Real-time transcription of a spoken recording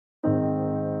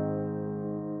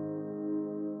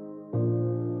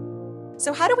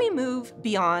So how do we move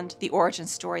beyond the origin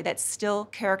story that still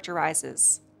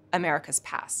characterizes America's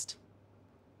past?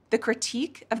 The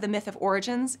critique of the myth of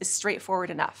origins is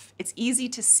straightforward enough. It's easy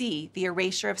to see the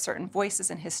erasure of certain voices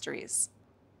and histories.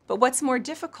 But what's more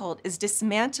difficult is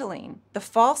dismantling the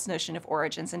false notion of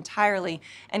origins entirely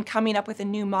and coming up with a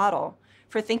new model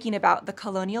for thinking about the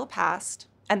colonial past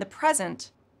and the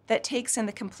present that takes in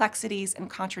the complexities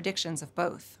and contradictions of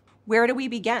both. Where do we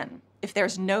begin if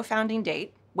there's no founding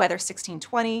date, whether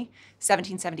 1620,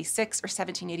 1776, or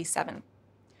 1787?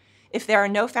 If there are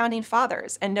no founding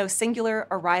fathers and no singular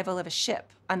arrival of a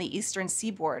ship on the eastern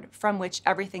seaboard from which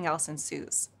everything else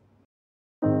ensues?